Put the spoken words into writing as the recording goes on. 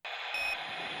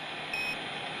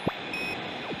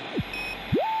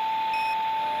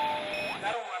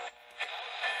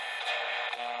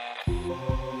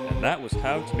And that was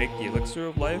how to make the elixir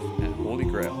of life and holy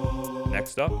grail.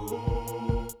 Next up,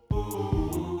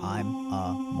 I'm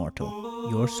a mortal,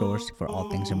 your source for all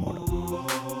things immortal.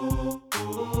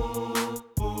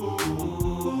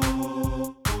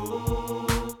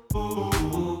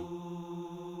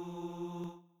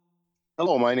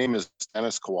 Hello, my name is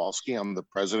Dennis Kowalski. I'm the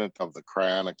president of the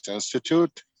Cryonics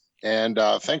Institute. And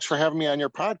thanks for having me on your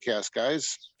podcast,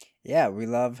 guys. Yeah, we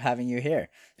love having you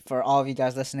here. For all of you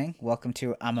guys listening, welcome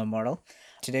to I'm Immortal.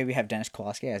 Today we have Dennis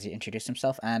Kowalski as he introduced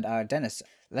himself. And Dennis,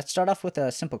 let's start off with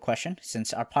a simple question.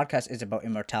 Since our podcast is about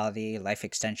immortality, life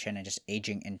extension, and just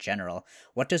aging in general,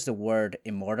 what does the word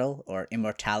immortal or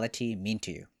immortality mean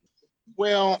to you?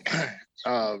 Well,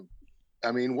 uh,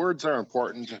 I mean, words are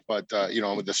important, but,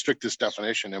 with the strictest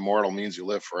definition, immortal means you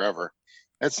live forever.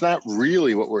 That's not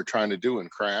really what we're trying to do in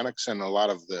cryonics and a lot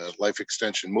of the life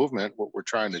extension movement. What we're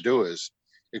trying to do is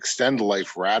extend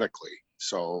life radically.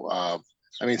 So,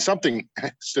 something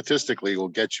statistically will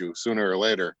get you sooner or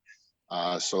later.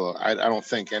 So I don't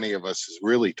think any of us is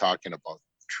really talking about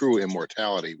true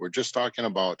immortality. We're just talking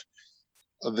about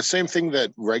the same thing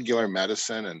that regular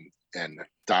medicine and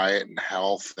diet and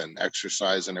health and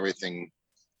exercise and everything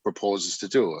proposes to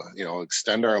do.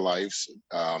 Extend our lives,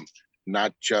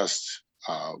 not just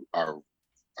our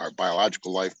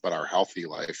biological life, but our healthy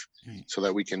life, so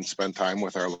that we can spend time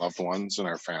with our loved ones and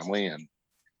our family and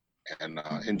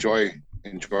enjoy.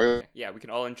 yeah, we can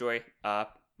all enjoy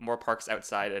more parks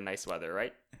outside and nice weather,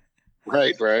 right?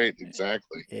 Right,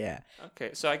 exactly. Yeah.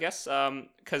 Okay, so I guess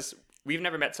because we've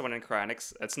never met someone in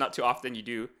cryonics, it's not too often you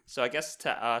do. So I guess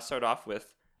to start off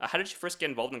with, how did you first get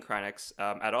involved in cryonics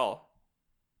at all?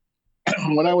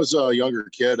 When I was a younger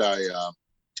kid,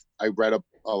 I read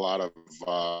a lot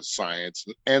of science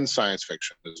and science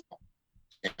fiction as well.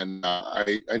 And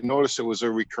I noticed it was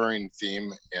a recurring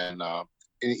theme, and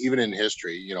even in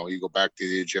history, you go back to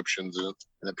the Egyptians and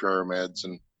the pyramids,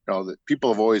 and that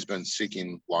people have always been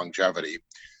seeking longevity.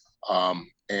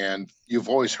 And you've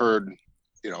always heard,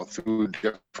 through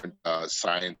different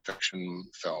science fiction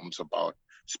films about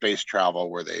space travel,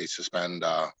 where they suspend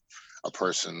a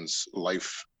person's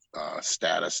life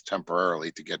status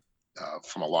temporarily to get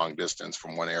from a long distance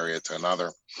from one area to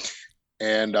another.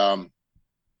 And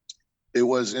it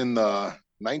was in the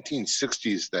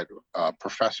 1960s that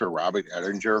Professor Robert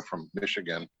Ettinger from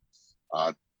Michigan,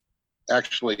 uh,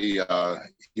 actually,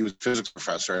 he was a physics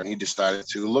professor, and he decided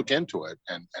to look into it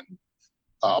and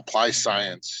apply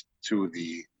science to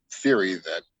the theory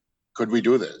that could we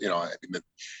do this?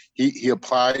 He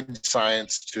applied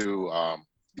science to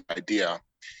the idea,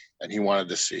 and he wanted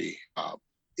to see,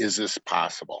 is this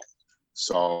possible?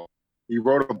 So he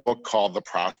wrote a book called The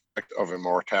Prospect of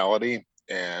Immortality.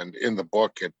 And in the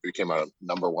book, it became a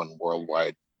 #1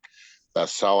 worldwide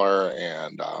bestseller.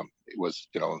 And it was,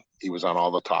 he was on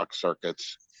all the talk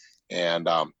circuits. And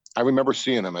I remember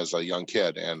seeing him as a young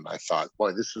kid, and I thought,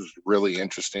 boy, this is really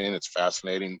interesting. It's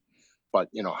fascinating. But,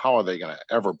 how are they going to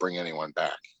ever bring anyone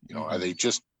back? Are they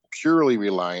just purely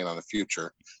relying on the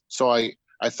future? So I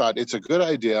thought it's a good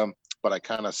idea, but I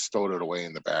kind of stowed it away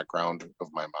in the background of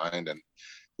my mind. And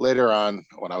later on,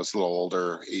 when I was a little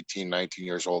older, 18, 19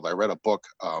 years old, I read a book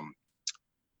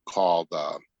called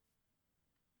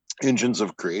Engines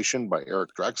of Creation by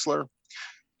Eric Drexler.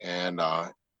 And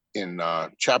in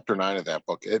chapter 9 of that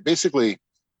book, it basically,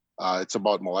 it's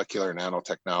about molecular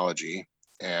nanotechnology.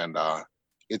 And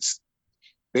it's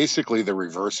basically the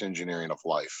reverse engineering of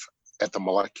life at the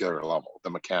molecular level,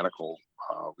 the mechanical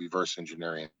reverse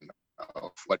engineering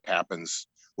of what happens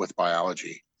with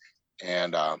biology.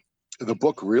 And the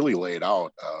book really laid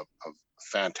out a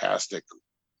fantastic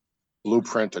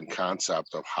blueprint and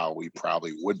concept of how we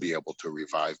probably would be able to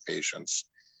revive patients.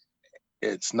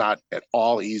 It's not at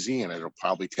all easy, and it'll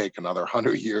probably take another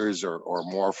 100 years or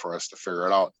more for us to figure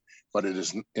it out, but it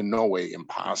is in no way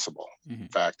impossible. In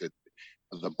fact,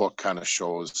 the book kind of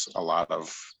shows a lot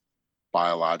of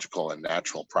biological and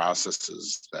natural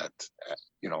processes that,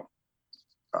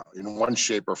 in one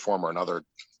shape or form or another,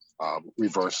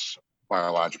 reverse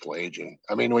biological aging.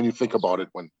 I mean, when you think about it,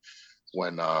 when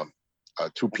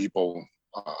two people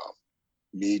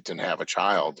meet and have a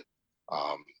child,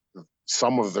 um,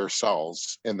 some of their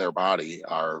cells in their body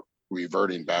are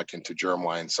reverting back into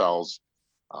germline cells,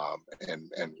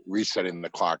 and resetting the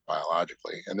clock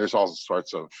biologically. And there's all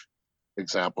sorts of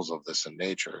examples of this in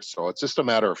nature. So it's just a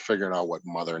matter of figuring out what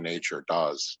Mother Nature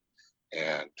does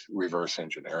and reverse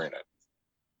engineering it.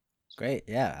 Great.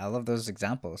 Yeah, I love those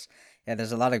examples. Yeah,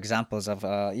 there's a lot of examples of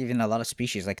even a lot of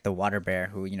species like the water bear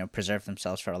who, preserve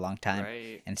themselves for a long time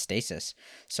Right. in stasis.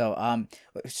 So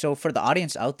for the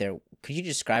audience out there, could you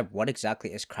describe what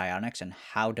exactly is cryonics and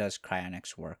how does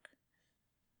cryonics work?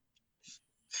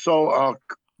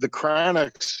 The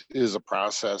cryonics is a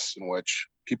process in which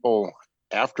people,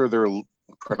 after they're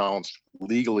pronounced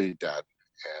legally dead,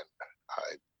 and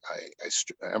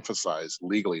I emphasize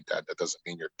legally dead. That doesn't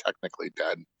mean you're technically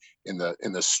dead in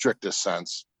the strictest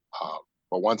sense.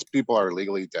 But once people are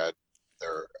legally dead,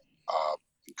 they're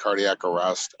in cardiac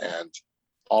arrest, and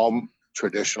all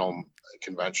traditional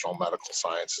conventional medical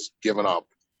science is given up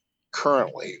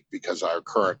currently because our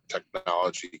current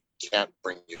technology can't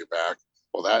bring you back.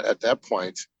 Well, that at that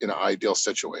point, in an ideal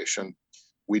situation,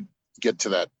 we get to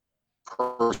that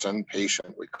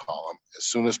patient, we call them, as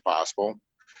soon as possible.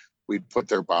 We'd put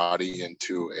their body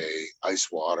into a ice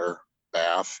water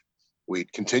bath.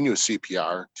 We'd continue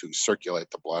CPR to circulate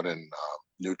the blood and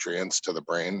nutrients to the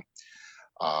brain,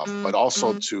 but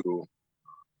also to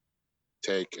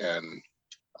take and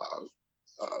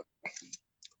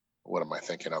what am I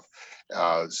thinking of?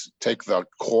 Take the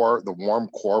warm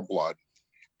core blood,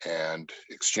 and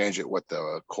exchange it with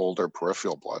the colder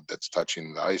peripheral blood that's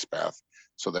touching the ice bath,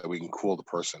 so that we can cool the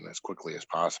person as quickly as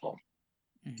possible.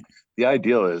 Mm-hmm. The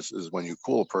ideal is when you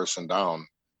cool a person down,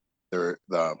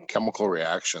 the chemical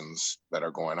reactions that are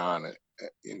going on,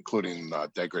 including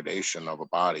degradation of a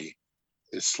body,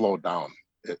 is slowed down.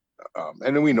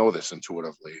 And we know this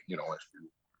intuitively. If you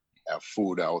have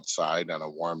food outside on a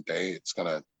warm day, it's going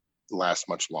to last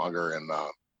much longer in a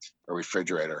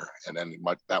refrigerator, and then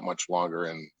that much longer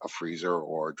in a freezer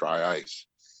or dry ice.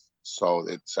 So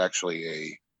it's actually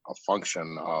a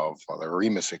function of the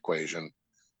Remus equation,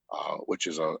 which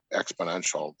is a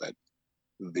exponential, that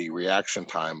the reaction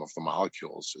time of the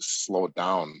molecules is slowed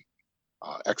down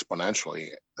exponentially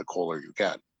the colder you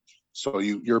get. So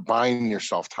you're buying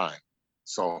yourself time.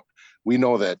 So we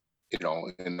know that,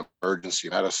 in emergency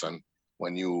medicine,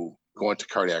 when you go into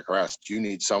cardiac arrest, you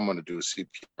need someone to do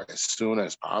CPR as soon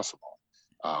as possible.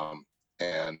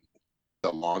 And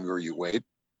the longer you wait,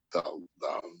 the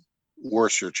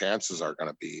worse your chances are going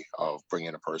to be of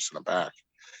bringing a person back.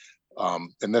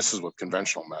 And this is with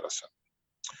conventional medicine.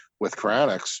 With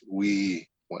cryonics, we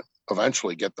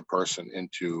eventually get the person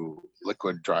into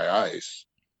liquid dry ice,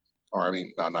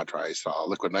 not dry ice,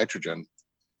 liquid nitrogen,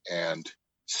 and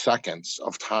seconds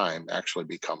of time actually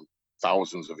become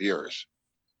thousands of years.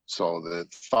 So the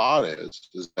thought is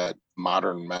that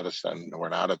modern medicine, we're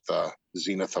not at the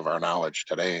zenith of our knowledge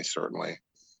today, certainly,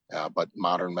 but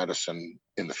modern medicine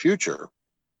in the future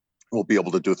will be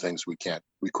able to do things we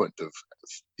couldn't have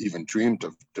even dreamed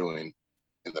of doing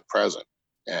in the present.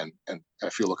 And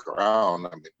if you look around,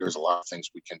 there's a lot of things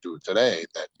we can do today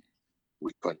that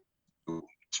we couldn't do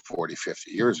 40,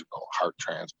 50 years ago. Heart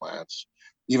transplants,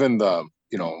 even the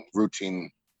routine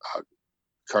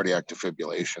cardiac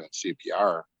defibrillation and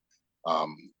CPR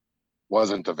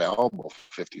wasn't available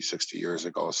 50, 60 years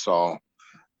ago. So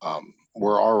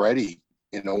we're already,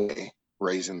 in a way,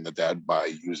 raising the dead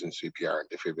by using CPR and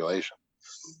defibrillation.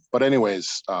 But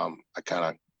anyways, I kind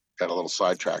of got a little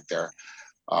sidetracked there.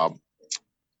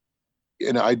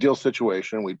 In an ideal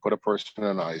situation, we'd put a person in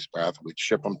an ice bath. We'd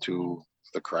ship them to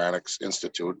the Cryonics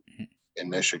Institute in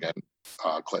Michigan,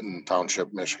 Clinton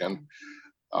Township, Michigan.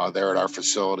 There at our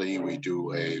facility, we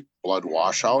do a blood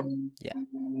washout. Yeah.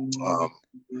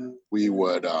 We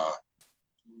would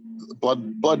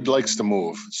blood likes to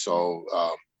move, so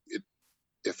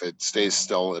if it stays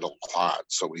still, it'll clot.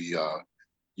 So we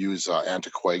use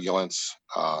anticoagulants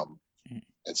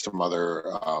and some other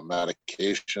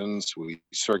medications. We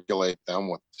circulate them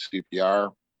with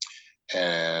CPR,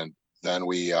 and then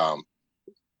we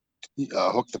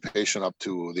hook the patient up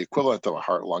to the equivalent of a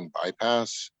heart-lung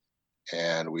bypass,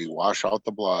 and we wash out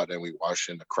the blood, and we wash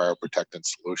in the cryoprotectant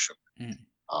solution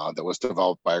that was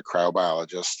developed by a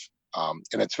cryobiologist.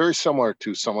 And it's very similar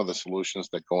to some of the solutions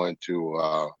that go into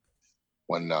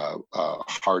when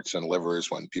hearts and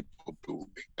livers, when people do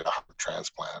get a heart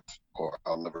transplant or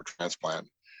a liver transplant,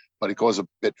 but it goes a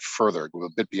bit further, a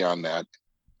bit beyond that.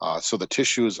 So the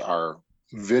tissues are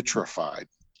vitrified.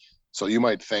 So you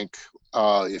might think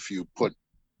if you put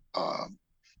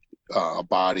a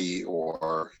body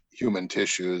or human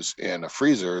tissues in a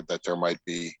freezer that there might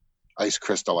be ice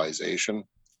crystallization.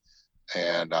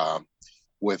 And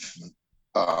with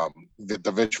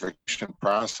the vitrification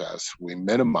process, we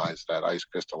minimize that ice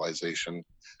crystallization.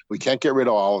 We can't get rid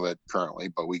of all of it currently,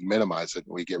 but we minimize it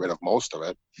and we get rid of most of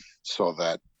it so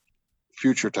that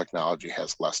future technology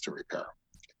has less to repair.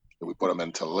 And we put them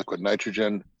into liquid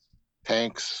nitrogen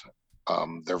tanks.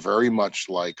 They're very much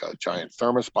like a giant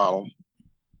thermos bottle.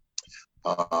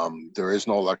 There is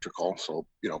no electrical, so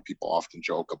people often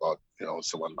joke about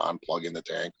someone unplugging the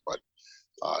tank, but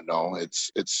no,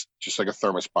 it's just like a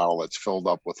thermos bottle that's filled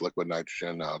up with liquid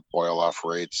nitrogen. Boil off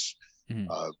rates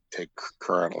Mhm. Take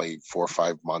currently 4 or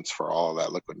 5 months for all of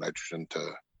that liquid nitrogen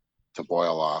to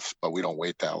boil off, but we don't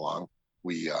wait that long.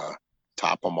 We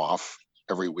top them off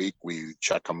every week. We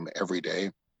check them every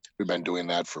day. We've been doing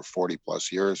that for 40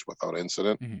 plus years without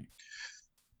incident. Mhm.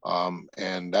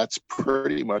 And that's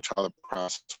pretty much how the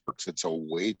process works. It's a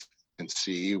wait and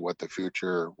see what the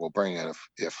future will bring. And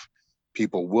if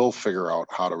people will figure out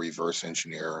how to reverse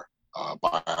engineer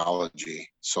biology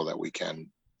so that we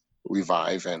can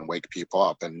revive and wake people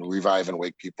up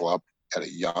at a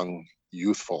young,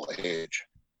 youthful age.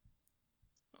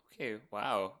 Okay,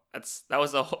 wow. That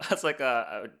was a that's like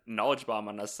a knowledge bomb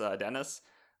on us, Dennis.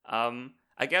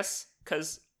 I guess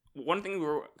because one thing we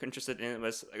were interested in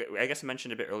was, I guess I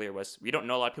mentioned a bit earlier, was we don't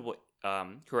know a lot of people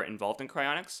who are involved in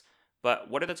cryonics, but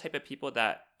what are the type of people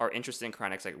that are interested in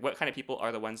cryonics? Like, what kind of people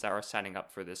are the ones that are signing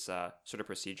up for this sort of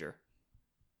procedure?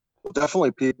 Well,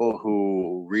 definitely people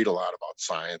who read a lot about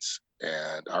science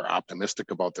and are optimistic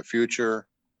about the future.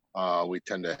 We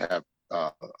tend to have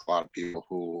a lot of people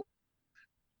who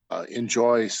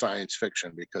enjoy science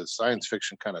fiction because science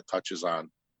fiction kind of touches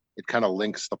on, it kind of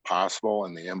links the possible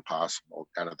and the impossible,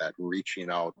 kind of that reaching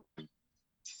out and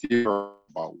theory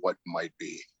about what might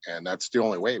be. And that's the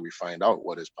only way we find out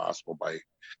what is possible, by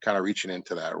kind of reaching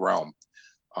into that realm.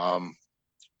 Um,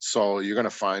 so you're going to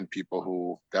find people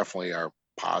who definitely are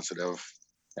positive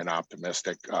and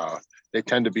optimistic. They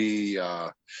tend to be,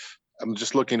 I'm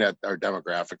just looking at our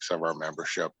demographics of our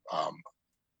membership,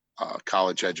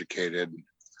 college educated,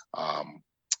 um,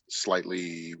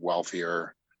 slightly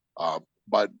wealthier.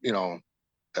 But,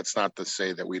 that's not to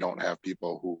say that we don't have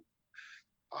people who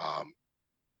um,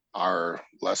 are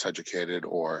less educated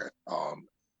or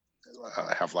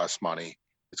have less money.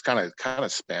 It's kind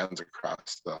of spans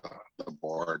across the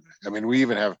board. I mean, we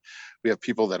have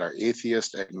people that are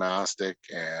atheist, agnostic,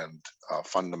 and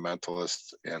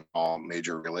fundamentalists in all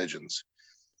major religions.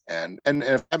 And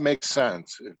if that makes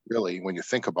sense, really, when you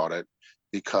think about it,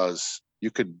 because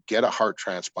you could get a heart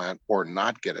transplant or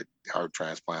not get a heart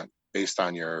transplant based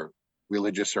on your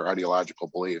religious or ideological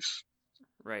beliefs.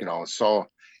 Right. So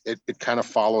it kind of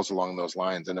follows along those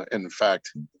lines. And in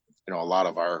fact, a lot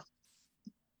of our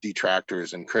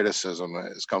detractors and criticism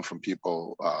has come from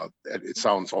people. It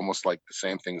sounds almost like the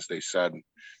same things they said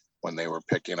when they were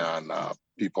picking on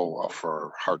people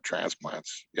for heart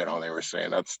transplants. They were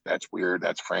saying that's weird,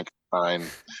 that's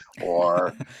Frankenstein,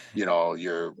 or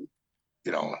you're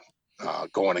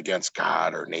going against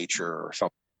God or nature or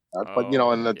something. But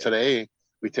Oh, and yeah. today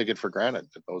we take it for granted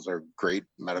that those are great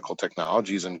medical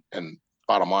technologies, and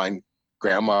bottom line,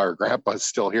 grandma or grandpa is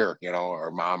still here,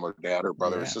 or mom or dad or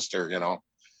brother or Yeah. sister,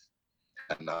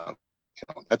 and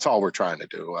that's all we're trying to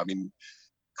do. I mean,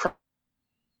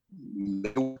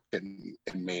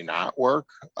 it may not work.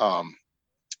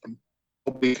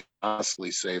 We can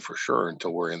honestly say for sure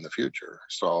until we're in the future.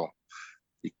 So,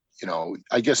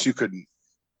 I guess you could,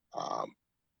 um,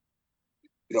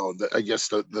 I guess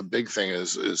the big thing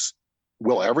is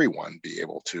will everyone be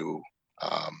able to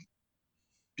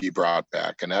be brought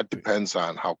back? And that depends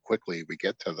on how quickly we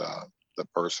get to the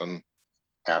person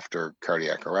after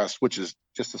cardiac arrest, which is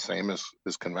just the same as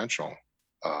conventional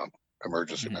um,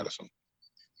 emergency Mhm. medicine.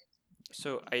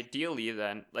 So ideally,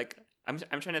 then, like, I'm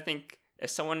trying to think, if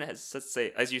someone has, let's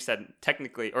say, as you said,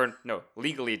 technically or no,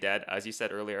 legally dead, as you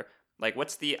said earlier, like,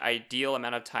 what's the ideal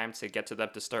amount of time to get to them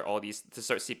to start to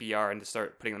start CPR and to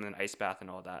start putting them in an ice bath and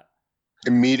all that?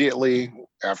 Immediately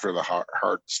after the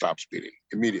heart stops beating,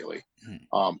 immediately.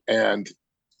 Mhm. And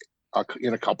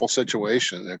in a couple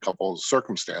situations, in a couple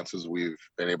circumstances, we've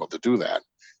been able to do that.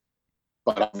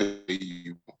 But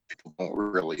obviously, people don't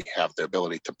really have the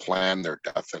ability to plan their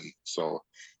death, and so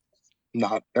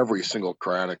not every single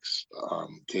cryonics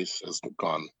case has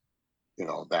gone,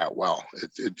 that well.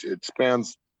 It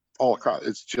spans all across.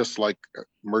 It's just like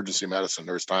emergency medicine.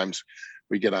 There's times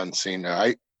we get on scene.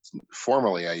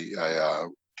 Formerly I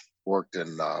worked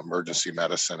in emergency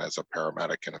medicine as a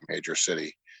paramedic in a major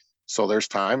city. So there's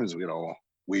times,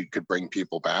 we could bring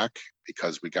people back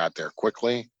because we got there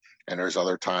quickly. And there's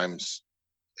other times,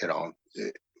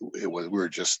 it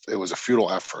was a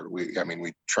futile effort.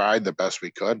 We tried the best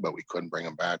we could, but we couldn't bring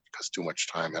them back because too much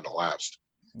time had elapsed.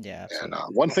 Yeah, And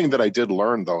absolutely. one thing that I did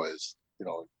learn though is,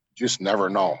 just never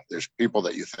know. There's people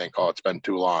that you think, oh, it's been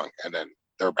too long, and then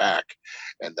they're back.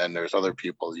 And then there's other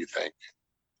people you think,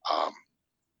 um,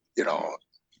 you know,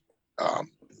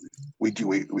 um, we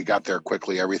got there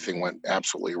quickly. Everything went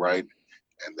absolutely right,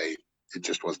 and it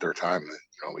just was their time.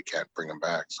 We can't bring them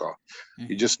back. So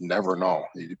you Mhm. just never know.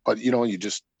 But you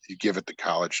give it the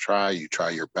college try. You try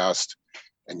your best,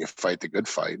 and you fight the good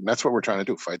fight. And that's what we're trying to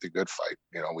do: fight the good fight.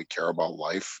 We care about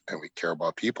life and we care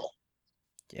about people.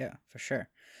 Yeah, for sure.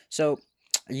 So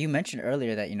you mentioned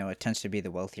earlier that it tends to be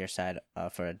the wealthier side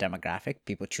for a demographic,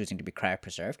 people choosing to be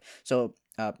cryopreserved. So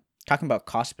talking about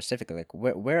cost specifically, like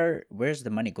where's the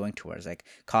money going towards? Like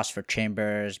cost for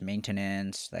chambers,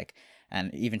 maintenance, like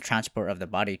and even transport of the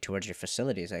body towards your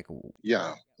facilities. Like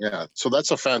Yeah, yeah. So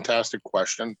that's a fantastic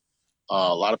question.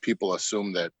 A lot of people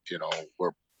assume that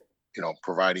we're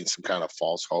providing some kind of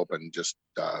false hope and just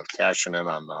cashing in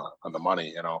on the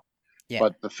money. yeah,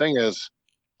 But the thing is,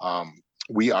 um,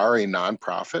 we are a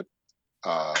nonprofit,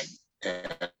 um,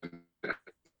 and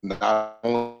not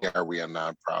only are we a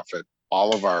nonprofit,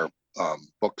 all of our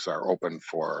books are open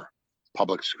for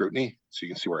public scrutiny, so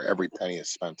you can see where every penny is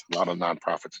spent. A lot of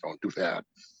nonprofits don't do that.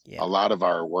 yeah, A lot of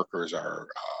our workers are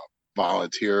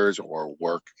volunteers or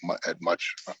work at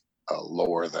much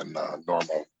lower than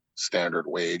normal standard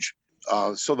wage.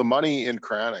 So the money in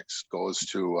Cryonics goes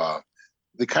to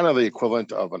the kind of the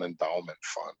equivalent of an endowment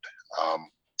fund. Um,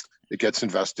 it gets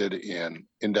invested in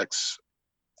index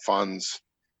funds,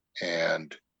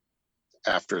 and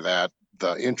after that,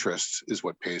 the interest is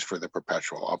what pays for the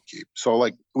perpetual upkeep. So,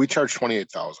 like, we charge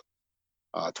 28,000.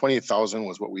 28,000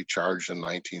 was what we charged in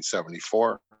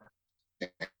 1974,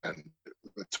 and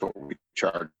that's what we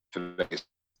charge today.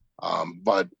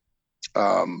 But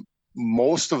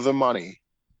most of the money,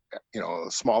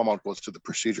 a small amount goes to the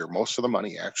procedure. Most of the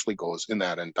money actually goes in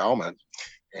that endowment,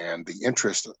 and the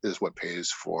interest is what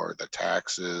pays for the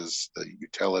taxes, the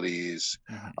utilities,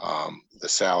 hmm the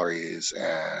salaries,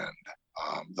 and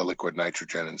the liquid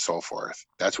nitrogen and so forth.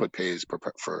 That's what pays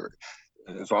for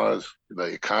as long as the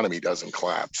economy doesn't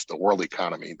collapse, the world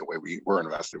economy, the way we're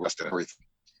invested in everything.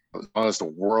 As long as the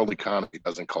world economy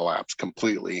doesn't collapse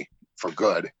completely for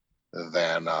good,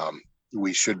 then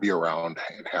we should be around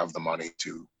and have the money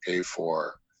to pay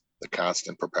for the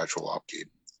constant perpetual upkeep.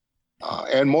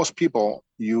 And most people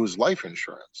use life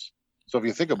insurance. So if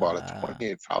you think about it, uh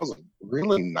 28,000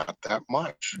 really not that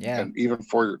much. yeah, And even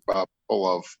for people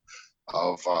of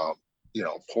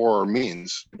poorer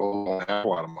means, people who don't have a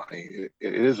lot of money,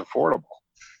 it is affordable.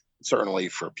 Certainly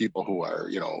for people who are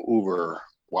uber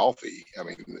wealthy, I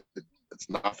mean, it's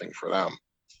nothing for them.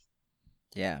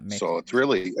 yeah, make So it's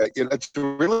really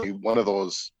one of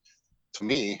those, to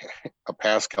me, a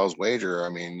Pascal's wager. I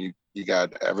mean, you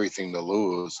got everything to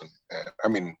lose, and I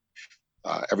mean,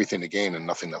 everything to gain and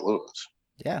nothing to lose.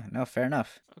 yeah, no, fair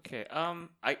enough. Okay.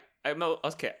 I know.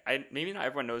 Okay. I maybe not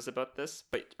everyone knows about this,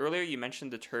 but earlier you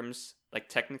mentioned the terms like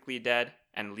technically dead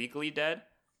and legally dead,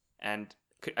 and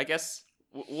I guess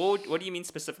what do you mean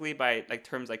specifically by like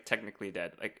terms like technically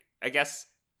dead? Like I guess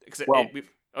because Well, we've.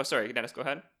 Oh, sorry, Dennis. Go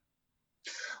ahead.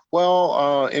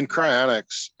 in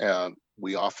cryonics,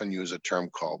 we often use a term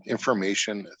called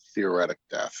information theoretic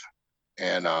death,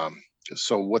 and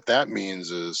so what that means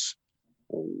is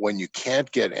when you can't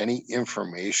get any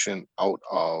information out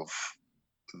of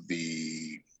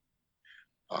the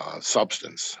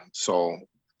substance. So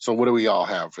what do we all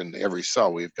have in every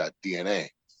cell? We've got DNA.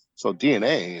 So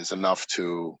DNA is enough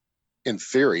to, in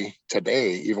theory,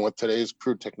 today, even with today's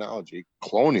crude technology,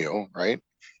 clone you, right?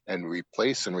 And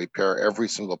replace and repair every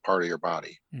single part of your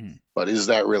body. Mhm. But is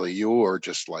that really you, or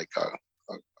just like a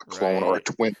clone or a Right.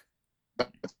 twin?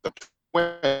 The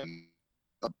twin,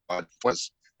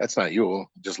 that's not you. It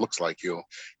just looks like you.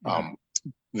 Mhm. Um,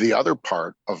 the other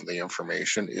part of the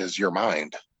information is your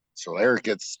mind. So there it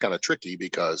gets kind of tricky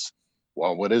because,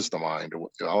 well, what is the mind?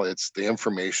 Well, it's the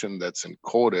information that's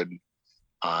encoded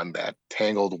on that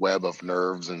tangled web of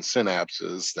nerves and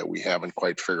synapses that we haven't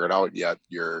quite figured out yet.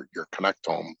 Your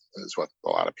connectome is what a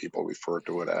lot of people refer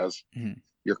to it as. Mhm.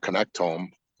 Your connectome,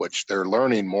 which they're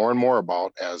learning more and more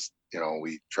about as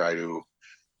we try to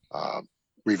uh,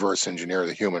 reverse engineer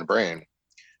the human brain.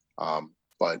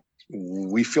 But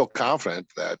we feel confident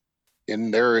that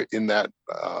in that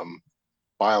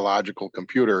biological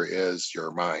computer is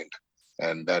your mind,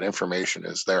 and that information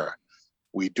is there.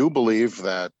 We do believe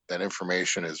that that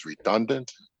information is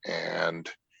redundant,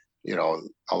 and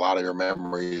a lot of your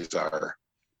memories are,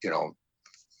 you know,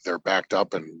 they're backed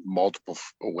up in multiple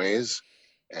ways,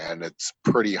 and it's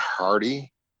pretty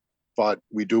hardy. But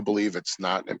we do believe it's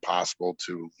not impossible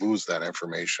to lose that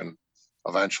information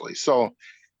eventually. So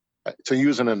to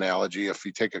use an analogy, if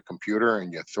you take a computer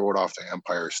and you throw it off the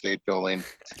Empire State Building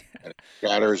and it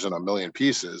shatters in a million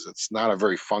pieces, it's not a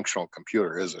very functional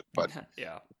computer, is it? But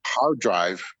Yeah. hard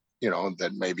drive,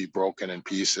 that may be broken in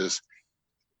pieces,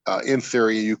 in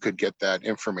theory, you could get that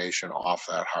information off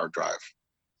that hard drive.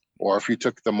 Or if you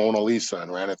took the Mona Lisa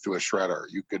and ran it through a shredder,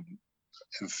 you could,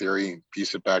 in theory,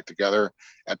 piece it back together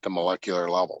at the molecular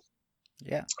level.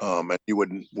 Yeah. And you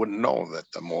wouldn't know that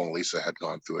the Mona Lisa had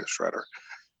gone through a shredder.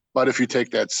 But if you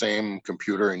take that same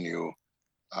computer and you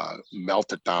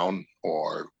melt it down,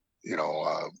 or you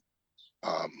know,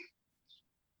 um,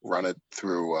 run it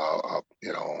through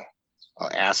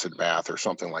acid bath or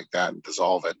something like that and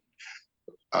dissolve it.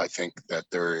 I think that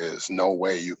there is no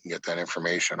way you can get that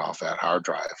information off that hard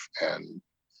drive. And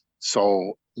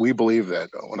so we believe that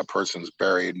when a person's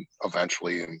buried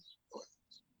eventually, and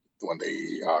when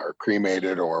they are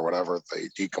cremated or whatever, they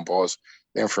decompose,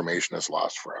 the information is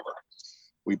lost forever.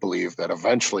 We believe that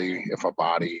eventually, if a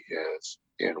body is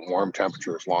in warm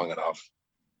temperatures long enough,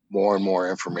 more and more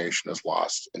information is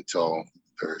lost until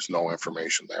there's no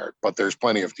information there. But there's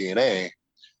plenty of DNA.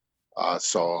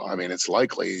 So, I mean, it's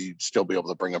likely you'd still be able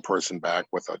to bring a person back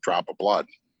with a drop of blood.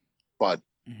 But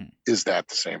Hmm. is that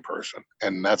the same person?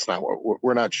 And that's not what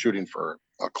we're not shooting for,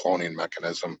 a cloning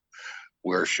mechanism.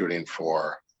 We're shooting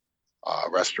for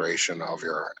restoration of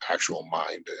your actual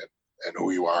mind and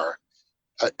who you are,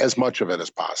 as much of it as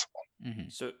possible. Hmm.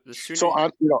 So the sooner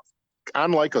So,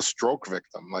 unlike a stroke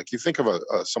victim, like you think of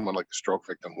someone like a stroke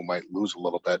victim who might lose a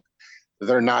little bit,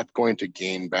 they're not going to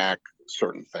gain back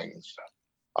certain things.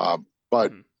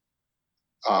 But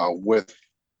Mhm. with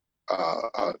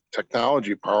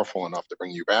technology powerful enough to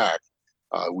bring you back,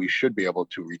 we should be able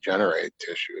to regenerate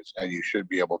tissues, and you should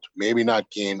be able to maybe not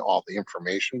gain all the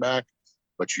information back,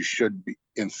 but you should be,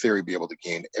 in theory, be able to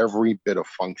gain every bit of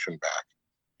function back.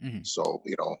 Hmm. So,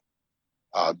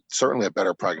 certainly a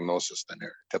better prognosis than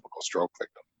your typical stroke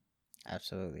victim.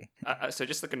 Absolutely. So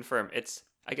just to confirm, it's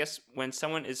I guess when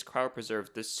someone is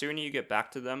cryopreserved, the sooner you get back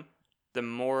to them, the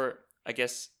more I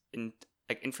guess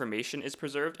information is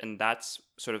preserved, and that's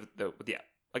sort of the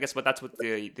I guess what that's what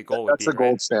the goal would That's be, the right?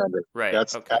 gold standard. Right.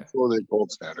 That's Okay. absolutely the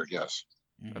gold standard. Yes.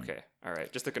 Hmm. Okay. All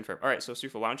right. Just to confirm. All right. So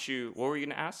Sufa, why don't you? What were you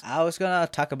gonna ask? I was gonna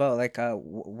talk about like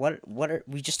what are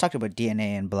we just talked about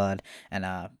DNA and blood, and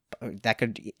that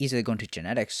could easily go into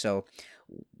genetics. So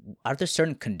are there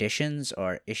certain conditions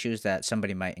or issues that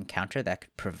somebody might encounter that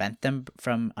could prevent them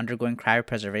from undergoing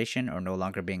cryopreservation or no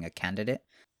longer being a candidate?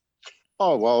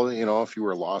 Oh, well, if you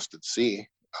were lost at sea,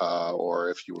 or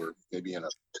if you were maybe in a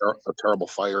terrible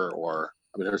fire, or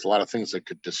I mean, there's a lot of things that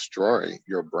could destroy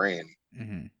your brain.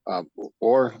 Mm-hmm. Um,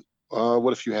 or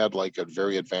what if you had like a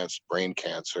very advanced brain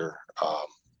cancer,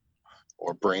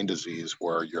 or brain disease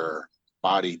where your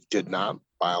body did not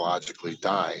biologically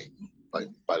die, but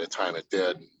by the time it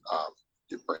did,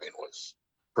 your brain was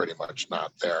pretty much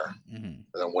not there. Mm-hmm. And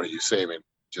then what are you saving?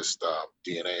 Just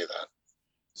DNA then.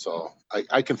 So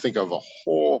I can think of a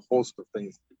whole host of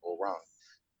things that go wrong.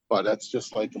 But that's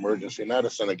just like emergency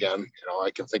medicine again.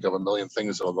 I can think of a million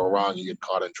things that'll go wrong. You get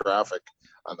caught in traffic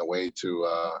on the way to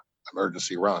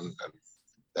emergency run,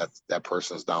 and that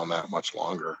person's down that much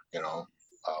longer.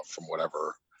 From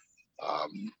whatever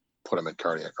put them in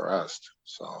cardiac arrest.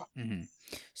 So, Mm-hmm.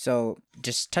 So,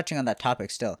 just touching on that topic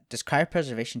still, does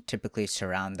cryopreservation typically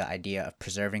surround the idea of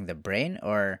preserving the brain,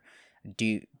 or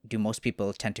do most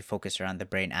people tend to focus around the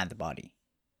brain and the body?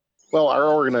 well,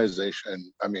 our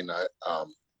organization. I mean,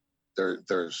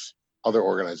 there's other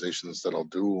organizations that'll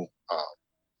do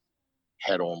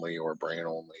head only or brain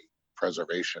only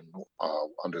preservation,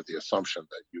 under the assumption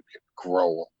that you can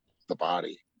grow the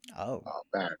body Oh.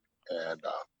 back. And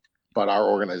but our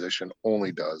organization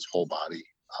only does whole body.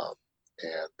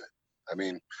 And I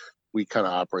mean, we kind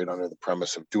of operate under the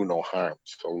premise of do no harm,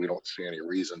 so we don't see any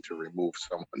reason to remove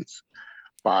someone's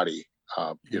body.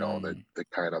 Mm. The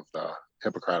kind of the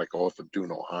Hippocratic oath of do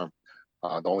no harm.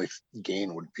 The only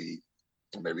gain would be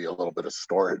maybe a little bit of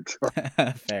storage,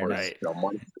 Fair or enough. Right.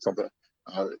 money or something.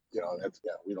 That's,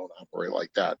 yeah, we don't operate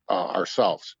like that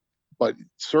ourselves. But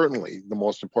certainly, the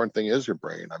most important thing is your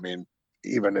brain. I mean,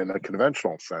 even in a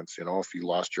conventional sense, if you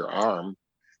lost your arm,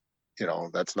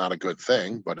 that's not a good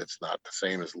thing, but it's not the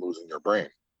same as losing your brain.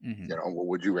 Hmm. What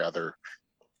would you rather?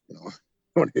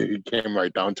 When it came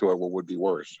right down to it, what would be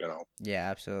worse? Yeah,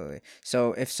 absolutely.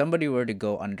 So, if somebody were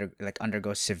to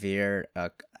undergo severe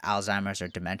Alzheimer's or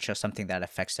dementia, something that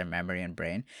affects their memory and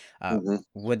brain, Mhm.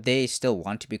 would they still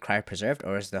want to be cryopreserved,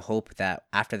 or is the hope that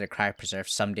after they're cryopreserved,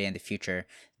 someday in the future,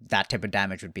 that type of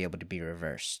damage would be able to be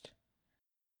reversed?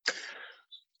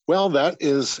 Well, that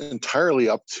is entirely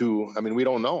up to. I mean, we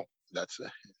don't know. That's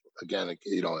again,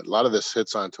 a lot of this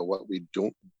hits onto what we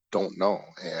don't know,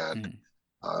 and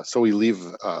Hmm. so we leave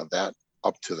that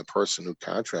up to the person who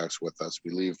contracts with us.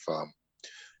 We leave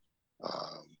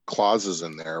clauses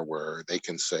in there where they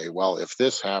can say, well, if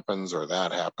this happens or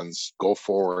that happens, go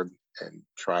forward and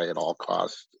try at all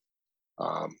costs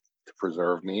to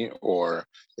preserve me. Or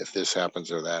if this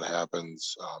happens or that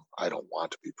happens, I don't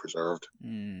want to be preserved.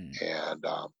 Mm. And,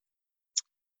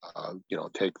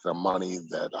 take the money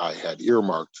that I had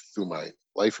earmarked through my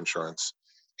life insurance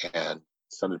and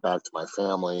send it back to my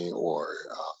family, or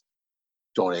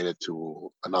donate it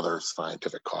to another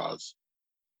scientific cause,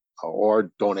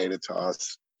 or donate it to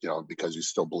us, because you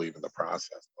still believe in the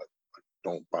process, but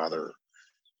don't bother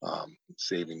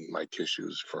saving my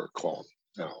tissues for a clone.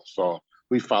 So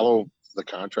we follow the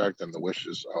contract and the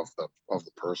wishes of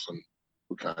the person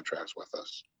who contracts with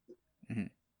us. Hmm.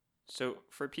 So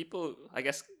for people, I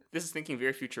guess this is thinking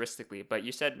very futuristically, but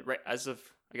you said right as of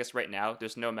I guess right now,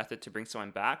 there's no method to bring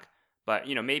someone back. But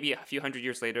maybe a few hundred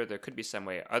years later, there could be some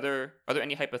way. Are there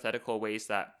any hypothetical ways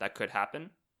that could happen?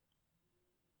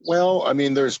 Well, I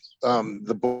mean, there's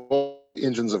the book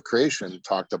Engines of Creation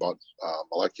talked about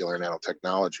molecular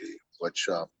nanotechnology, which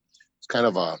is kind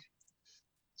of a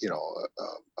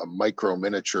micro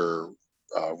miniature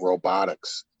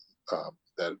robotics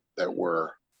that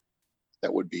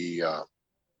would be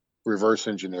reverse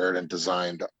engineered and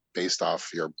designed based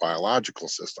off your biological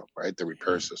system, right? The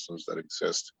repair systems that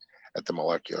exist at the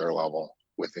molecular level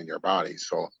within your body.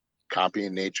 So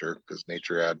copying nature, because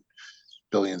nature had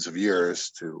billions of years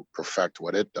to perfect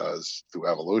what it does through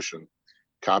evolution.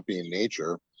 Copying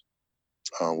nature,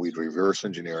 we'd reverse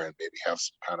engineer and maybe have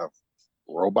some kind of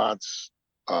robots,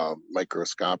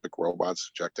 microscopic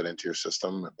robots injected into your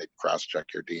system, and they'd cross-check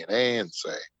your DNA and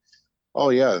say, oh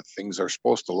yeah, things are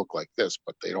supposed to look like this,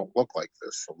 but they don't look like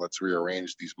this. So let's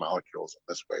rearrange these molecules in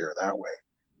this way or that way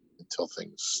until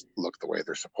things look the way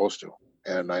they're supposed to.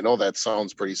 And I know that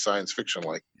sounds pretty science fiction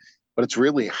like, but it's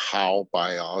really how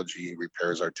biology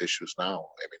repairs our tissues now.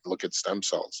 I mean, look at stem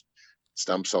cells.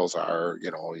 Stem cells are,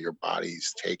 your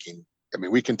body's taking, I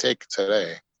mean, we can take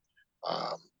today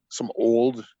um, some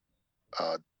old,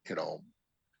 uh, you know,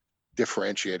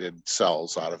 differentiated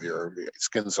cells out of your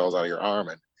skin cells out of your arm,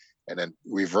 and then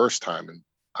reverse time and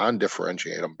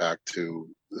undifferentiate them back to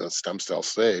the stem cell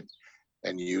state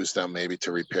and use them maybe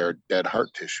to repair dead heart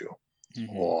tissue Hmm.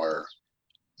 or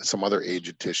some other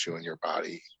aged tissue in your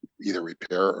body, either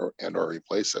repair or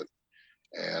replace it.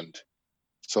 And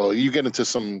so you get into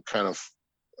some kind of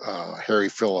hairy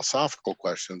philosophical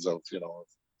questions of,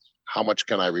 how much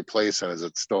can I replace and is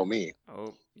it still me?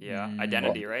 Oh yeah, Mm.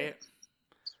 identity, right?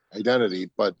 Identity.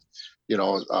 But, you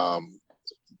know, um,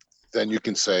 then you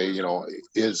can say,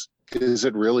 is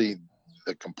it really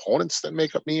the components that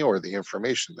make up me or the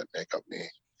information that make up me?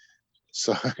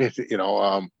 So,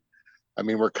 I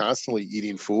mean, we're constantly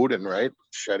eating food and right,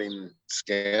 shedding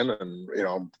skin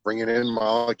and bringing in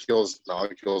molecules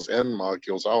in,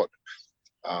 molecules out.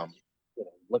 Um,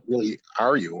 what really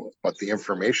are you? But the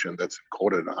information that's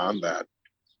encoded on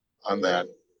that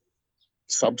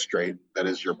substrate that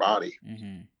is your body.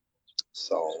 Hmm.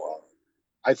 So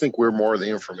I think we're more the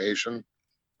information.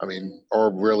 I mean,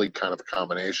 or really kind of a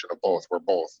combination of both. We're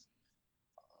both,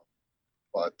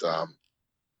 but I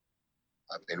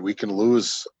mean, we can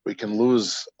lose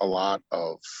a lot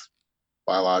of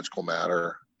biological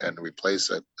matter and replace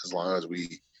it as long as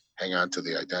we hang on to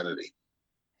the identity.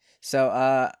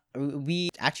 So, we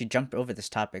actually jumped over this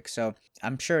topic. So,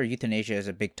 I'm sure euthanasia is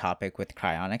a big topic with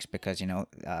cryonics because,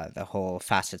 the whole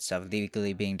facets of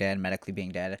legally being dead, medically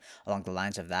being dead, along the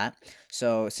lines of that.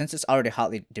 So, since it's already a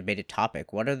hotly debated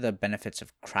topic, what are the benefits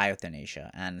of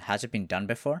cryoeuthanasia and has it been done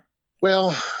before?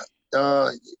 Well,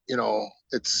 uh,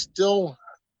 it's still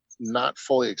not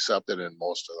fully accepted in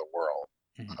most of the world,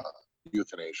 Hmm. uh,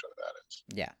 euthanasia, that is.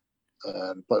 Yeah.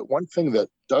 But one thing that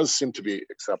does seem to be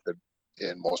accepted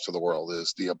in most of the world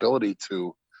is the ability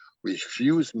to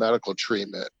refuse medical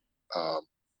treatment um,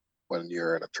 when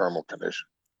you're in a terminal condition.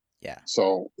 Yeah.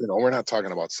 So, we're not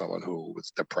talking about someone who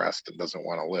is depressed and doesn't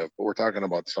want to live, but we're talking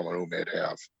about someone who may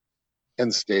have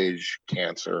end stage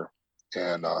cancer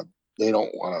and they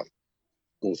don't want to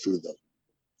go through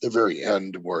the very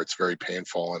end where it's very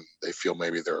painful and they feel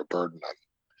maybe they're a burden on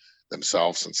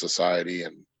themselves and society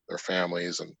and their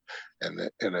families and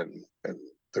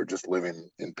they're just living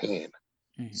in pain.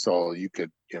 Hmm. So you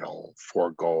could,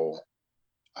 forego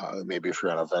maybe if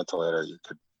you're on a ventilator, you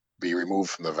could be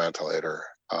removed from the ventilator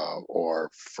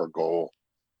or forego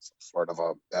some sort of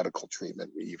a medical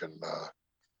treatment, even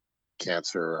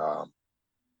cancer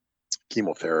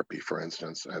chemotherapy, for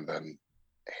instance, and then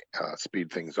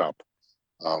speed things up.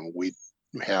 We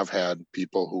have had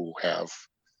people who have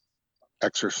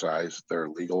exercised their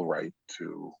legal right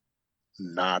to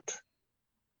not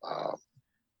uh,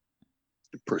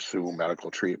 pursue medical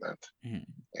treatment Hmm.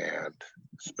 and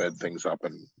sped things up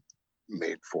and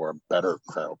made for better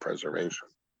cryopreservation.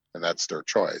 And that's their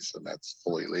choice, and that's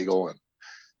fully legal. And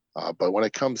but when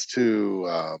it comes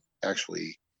to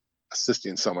actually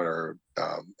assisting someone or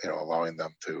allowing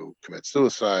them to commit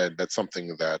suicide, that's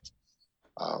something that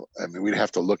I mean we'd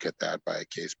have to look at that by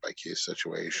case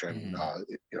situation. Hmm.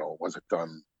 Was it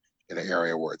done in an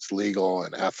area where it's legal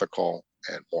and ethical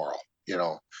and moral. You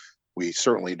know, we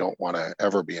certainly don't want to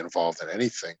ever be involved in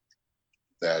anything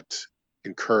that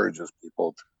encourages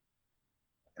people to,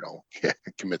 you know,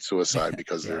 commit suicide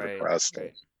because Yeah. they're Right. depressed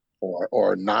Right.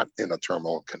 or not in a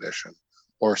terminal condition,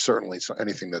 or certainly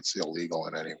anything that's illegal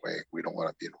in any way. We don't want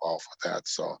to be involved with that.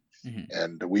 So, Hmm.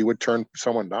 and we would turn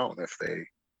someone down if they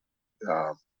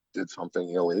uh, did something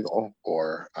illegal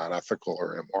or unethical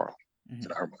or immoral in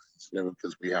Hmm. our minds, you know,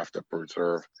 because we have to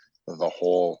preserve the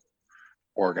whole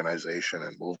organization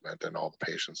and movement and all the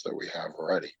patients that we have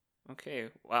already.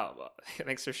 Okay. Wow. Well,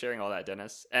 thanks for sharing all that,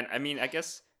 Dennis. And I mean, I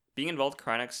guess being involved with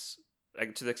cryonics,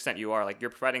 like to the extent you are, like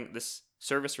you're providing this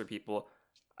service for people.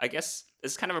 I guess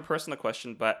it's kind of a personal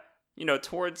question, but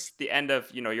towards the end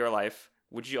of your life,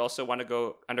 would you also want to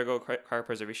go undergo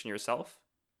cryopreservation yourself?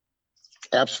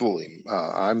 Absolutely.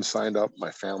 I'm signed up,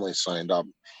 my family signed up,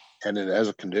 and it, as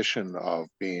a condition of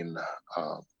being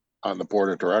uh, on the board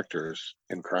of directors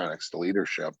in Chronics, the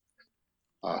leadership,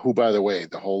 who, by the way,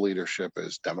 the whole leadership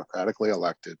is democratically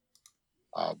elected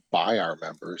by our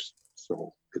members.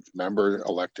 So it's member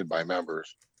elected by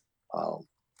members uh,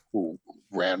 who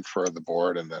ran for the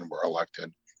board and then were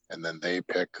elected, and then they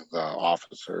pick the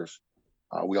officers.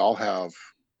 We all have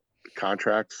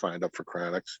contracts signed up for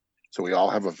Chronics, so we all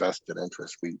have a vested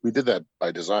interest. We did that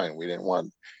by design. We didn't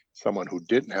want someone who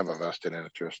didn't have a vested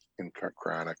interest in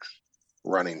Chronics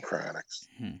running Chronics.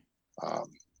 Hmm. Um,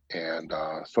 and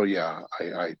so, yeah,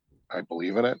 I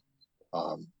believe in it.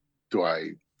 Um, do I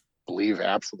believe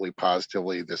absolutely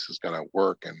positively this is going to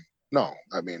work? And no,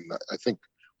 I mean, I think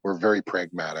we're very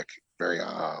pragmatic, very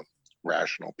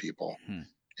rational people. Hmm.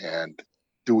 And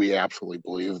do we absolutely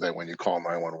believe that when you call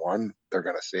 911, they're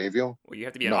going to save you? Well, you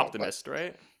have to be an No, but optimist,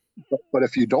 right? but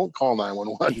if you don't call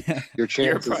 911, your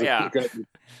chances that you're Yeah. going to be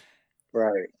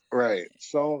right, right.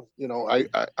 So you know,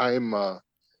 I'm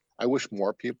I wish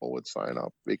more people would sign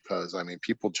up because I mean,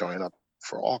 people join up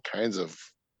for all kinds of,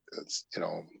 it's, you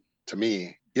know, to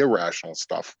me, irrational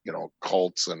stuff. You know,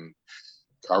 cults and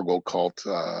cargo cult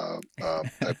type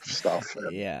of stuff,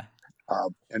 Yeah.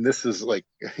 and this is like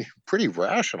pretty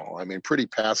rational. I mean, pretty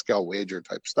Pascal wager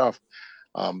type stuff.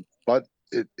 But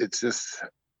it's just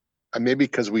maybe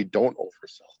because we don't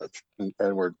oversell it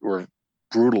and we're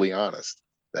brutally honest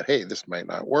that hey, this might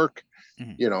not work,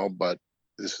 Hmm. you know, but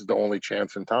this is the only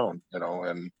chance in town, you know.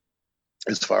 And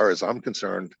as far as I'm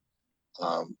concerned,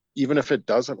 even if it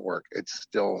doesn't work, it's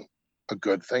still a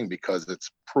good thing because it's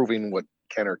proving what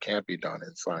can or can't be done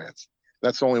in science.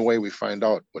 That's the only way we find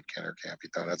out what can or can't be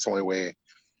done. That's the only way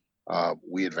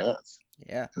we advance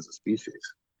Yeah. as a species.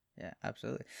 Yeah,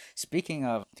 absolutely. Speaking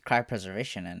of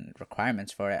cryopreservation and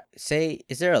requirements for it, say,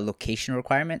 is there a location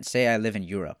requirement? Say I live in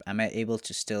Europe. Am I able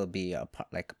to still be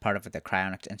like part of the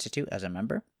Cryonics Institute as a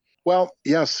member? Well,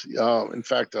 yes. In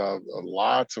fact,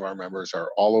 lots of our members are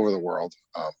all over the world.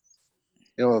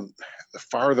 You know, the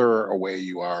farther away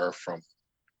you are from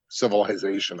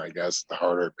civilization, I guess, the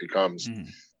harder it becomes. Hmm.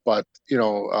 But you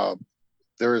know,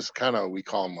 there's kind of, we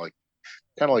call them like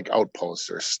kind of like outposts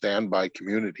or standby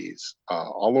communities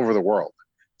all over the world.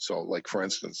 So, like for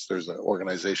instance, there's an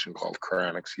organization called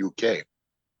Cryonics UK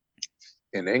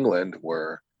in England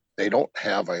where they don't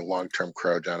have a long-term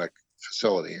cryogenic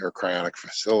facility or cryonic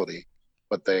facility,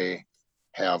 but they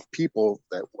have people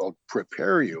that will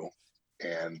prepare you,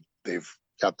 and they've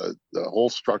got the whole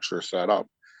structure set up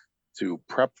to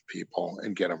prep people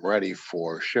and get them ready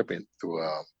for shipping through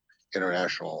a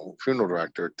international funeral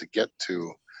director to get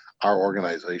to our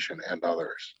organization and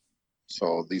others.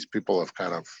 So these people have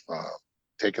kind of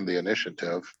taken the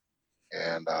initiative,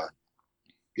 and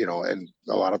you know, and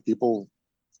a lot of people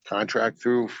contract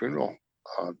through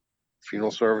uh,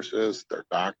 funeral services, their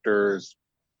doctors,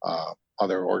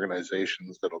 other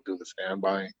organizations that'll do the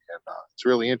standby, and it's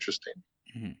really interesting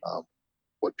Hmm. uh,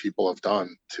 what people have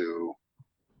done to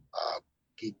uh,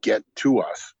 get to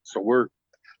us. So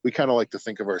we kind of like to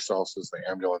think of ourselves as the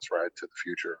ambulance ride to the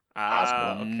future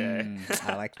hospital Okay.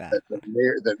 I like that.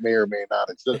 that may or may not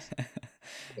exist.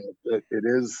 It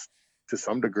is to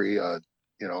some degree, you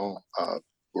know,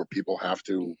 where people have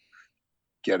to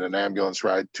get an ambulance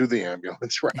ride to the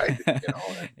ambulance ride, you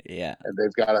know, Yeah. and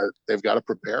they've got to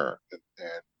prepare,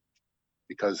 and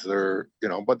because they're, you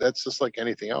know, but that's just like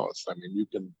anything else. I mean,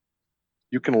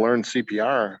 you can learn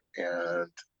CPR, and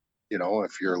you know,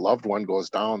 if your loved one goes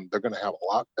down, they're going to have a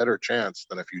lot better chance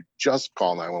than if you just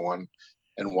call 911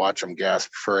 and watch them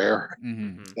gasp for air Hmm.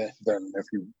 Hmm. than if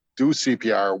you do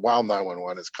CPR while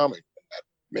 911 is coming.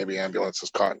 Maybe ambulance is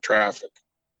caught in traffic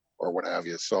or what have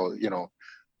you. So, you know,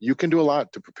 you can do a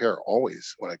lot to prepare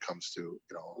always when it comes to, you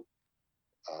know,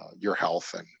 your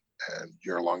health and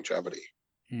your longevity.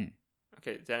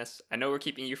 Okay, Dennis, I know we're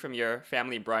keeping you from your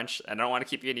family brunch, and I don't want to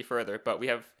keep you any further, but we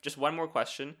have just one more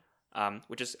question,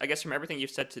 which is, I guess, from everything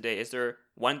you've said today, is there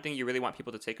one thing you really want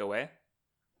people to take away?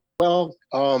 Well,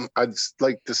 I'd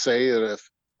like to say that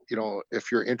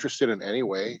if you're interested in any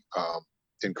way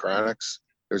in cryonics,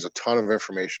 there's a ton of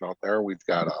information out there. We've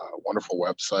got a wonderful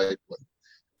website with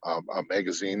a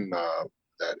magazine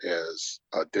that is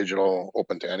digital,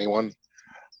 open to anyone.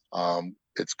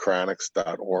 It's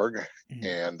cryonics.org,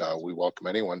 and we welcome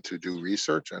anyone to do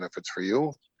research. And if it's for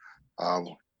you,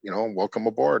 welcome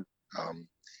aboard.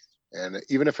 And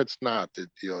even if it's not,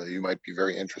 you might be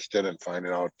very interested in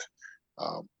finding out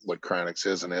what cryonics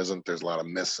is and isn't. There's a lot of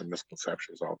myths and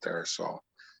misconceptions out there. So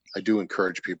I do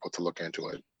encourage people to look into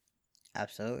it.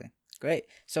 Absolutely. Great.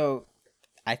 So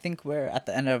I think we're at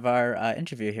the end of our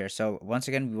interview here. So once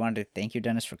again, we wanted to thank you,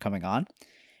 Dennis, for coming on.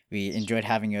 We enjoyed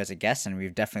having you as a guest, and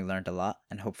we've definitely learned a lot,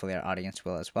 and hopefully our audience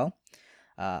will as well.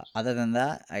 Other than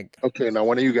that, Okay, now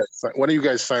when are you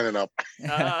guys signing up?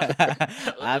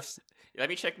 Let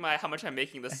me check how much I'm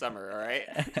making this summer. All right.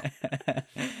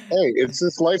 Hey, it's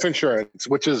this life insurance,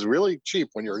 which is really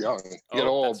cheap when you're young. Get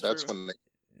old, that's when it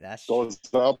goes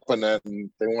up, and then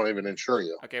they won't even insure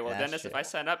you. Okay, well, Dennis, if I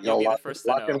sign up, you'll be the first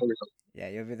to know. Yeah,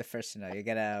 you'll be the first to know. You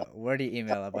get a wordy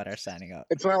email about our signing up.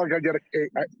 It's not like I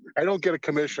don't get a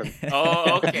commission.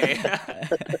 Oh, okay.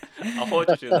 I'll hold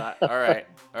you to that. All right.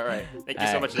 Thank you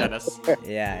so much, Dennis.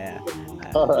 Yeah.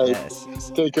 All right.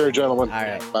 Yes. Take care, gentlemen. All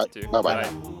right. Bye. Bye. Bye.